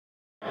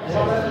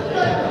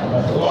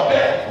Hustle all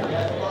day.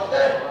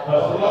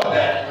 Hustle all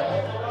day.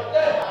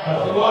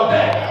 Hustle all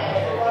day.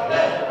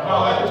 My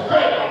life is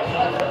great.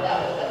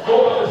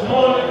 Woke up this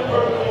morning.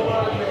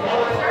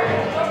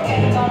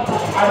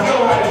 I know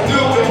how to do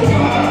it.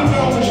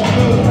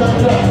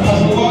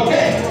 Hustle all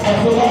day.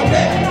 Hustle all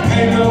day.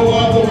 Ain't no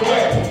other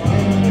way.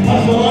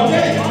 Hustle all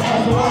day.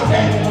 Hustle all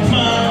day.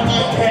 Mind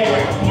my pay.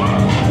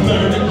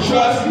 Learn to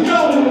trust no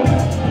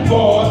one.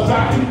 Boys I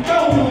can go.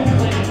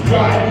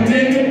 Riding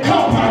in the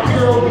car, my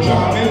girl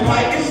driving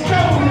like it's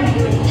stolen.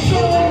 So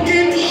I'm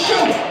getting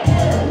shook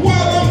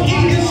while I'm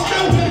eating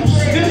stone.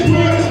 This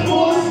world is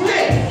full of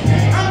snakes.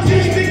 I'm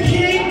just a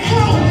king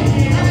cold.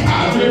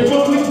 I've been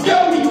from the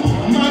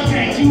dough. My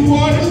tattoo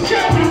artist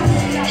Joey.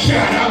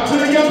 Shout out to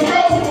your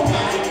bro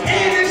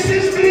and his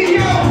sister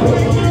yo.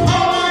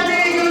 All my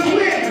niggas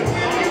with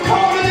you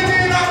colder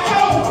than I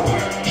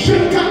told.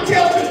 Shoot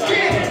cocktails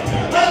again.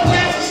 A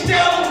glass of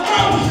Stella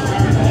Rose.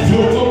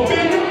 Look up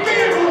in the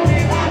mirror.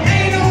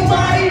 Ain't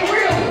nobody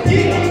real.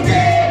 Get me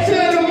dead to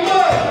the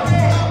mud.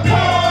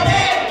 Call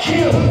that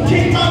kill.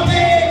 Keep my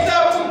legs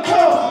up and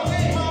cold.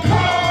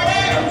 Call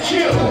that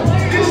chill.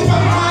 This my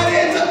heart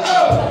as a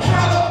up.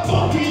 How the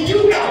fuck can you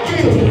not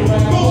feel?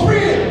 Go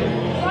real.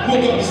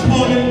 Woke up this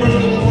morning, first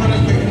of the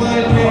morning, make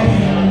money.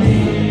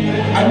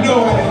 I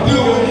know how to do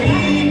it.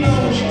 Ain't no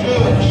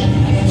stretch.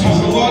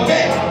 Hustle all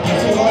day.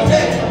 Hustle all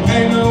day.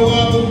 Ain't no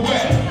other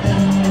way.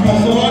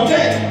 Hustle all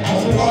day.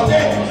 Hustle all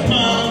day.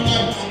 Mom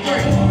like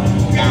straight.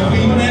 Got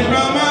people that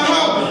round my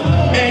house.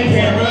 And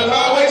cameras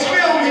always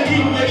film me.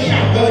 Keep the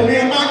shotgun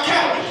in my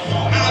couch.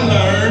 I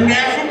learned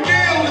that from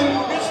dealing.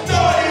 It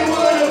started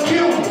with a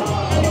few.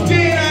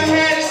 Then I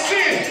had a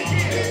sense.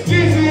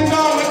 This is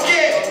all I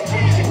get.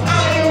 I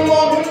am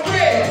on the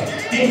thread.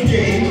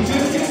 Engaged to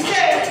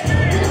success.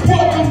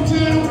 Welcome to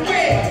the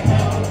web.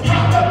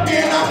 Hop up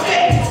in our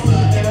face.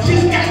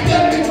 Just got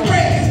done with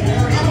press.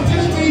 I'm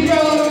just a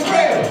young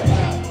trail.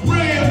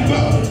 Rambo,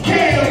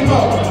 Cambo,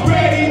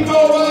 ready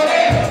for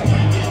whatever.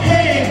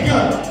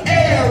 Handgun,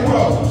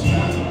 arrows.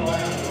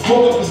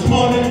 Woke up this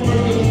morning,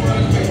 first of the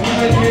morning, make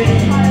money.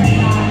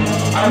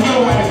 I know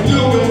how to do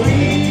it.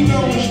 Ain't no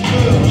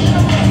stretch.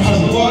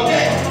 Hustle all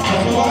day.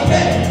 Hustle all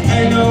day.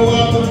 Ain't no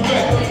other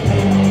way.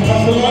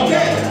 Hustle all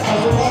day.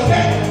 Hustle all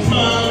day.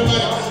 Mine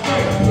like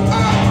straight. I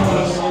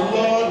hustle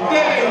all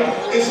day.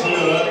 It's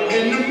love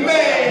in the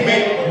main.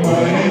 Make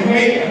money,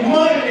 make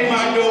money.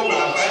 My dough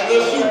rise like the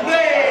souffle.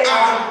 I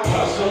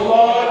hustle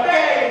all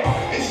day.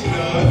 It's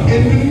love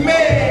in the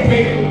main.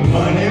 Make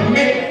money,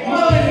 make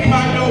money.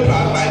 My dough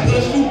rise like the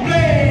souffle.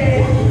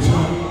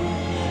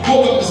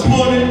 Woke up this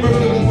morning, first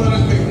of the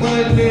morning, make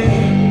money.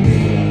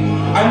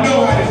 I know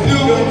how to do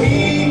it.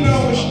 Ain't no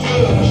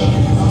stretch.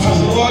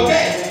 Hustle all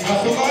day.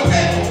 Hustle all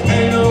day.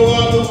 Ain't no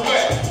other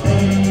way.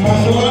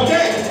 Hustle all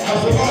day.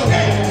 Hustle all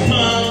day.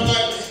 Mine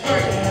like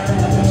straight.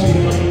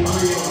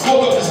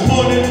 Woke up this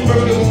morning,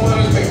 first of the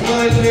morning, make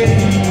money.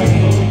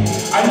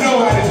 I know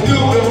how to do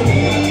it.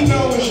 Ain't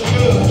no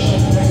stretch.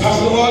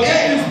 Hustle all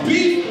day. This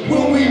beat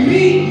when we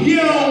meet, you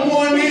don't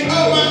want it.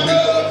 All my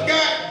thugs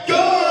got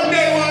guns.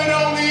 They would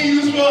only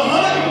use for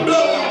 100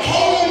 blow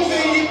holes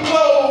in your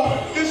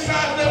clothes. This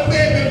size of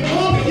baby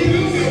pump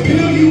you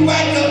peel you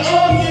like an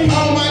onion.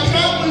 All my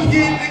choppers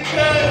get the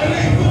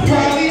cut.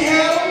 Probably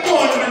have them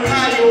wondering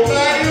how your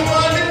body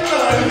was in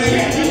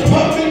London.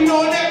 Puffing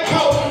on that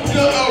coat,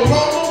 the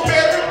aroma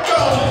very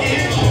funky.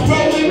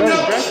 Rolling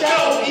up the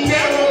stove,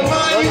 never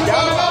mind you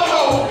of a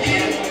hoe.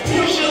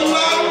 Push a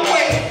lot of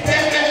weight,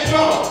 that's that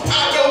strong.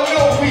 I don't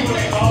know we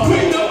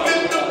quick to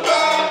flip the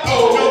vibe.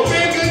 Oh, no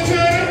finger to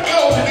the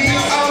goalie.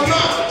 I'm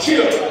not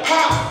chill,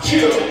 hot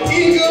chill,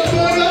 eager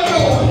for the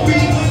whole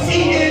beat.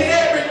 Eating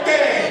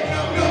everything,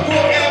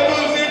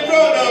 whatever's in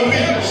front of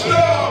me.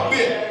 Starve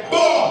it,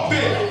 barf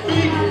it,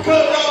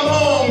 because I'm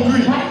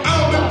hungry.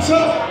 I'm a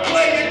tough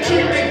player,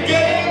 treat the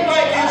game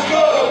like it's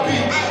rugby.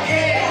 I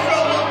came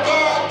from a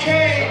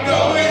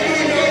volcano, and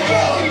in the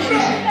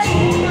country.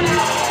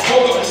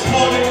 Woke up this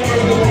morning,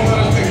 first of the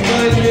morning, make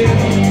money.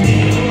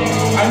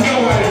 I know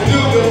how to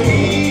do it.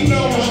 Ain't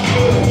no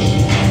stretch.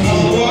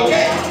 Hustle all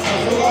day.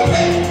 Hustle all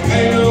day.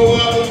 Ain't no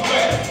other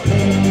way.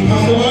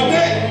 Hustle all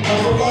day.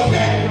 Hustle all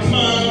day.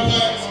 Mine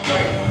like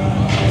straight.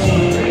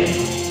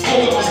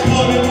 Woke up this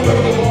morning,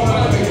 first of the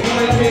morning, make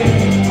money.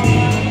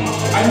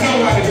 I know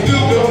how to do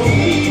it.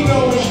 Ain't no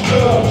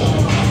stretch.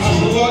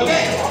 Hustle all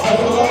day.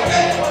 Hustle all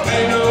day.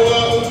 Ain't no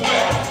other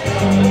way.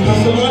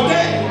 Hustle all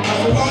day.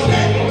 Hustle all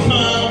day.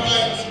 Mine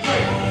like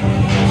straight.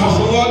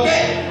 Hustle all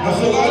day.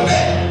 Hustle all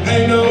day.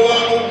 Ain't no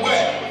other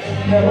way.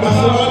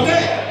 Hustle all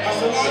day.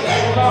 Hustle all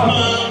day.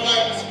 Mine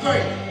like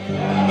straight.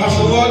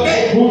 Hustle all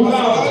day. Hustle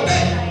all day.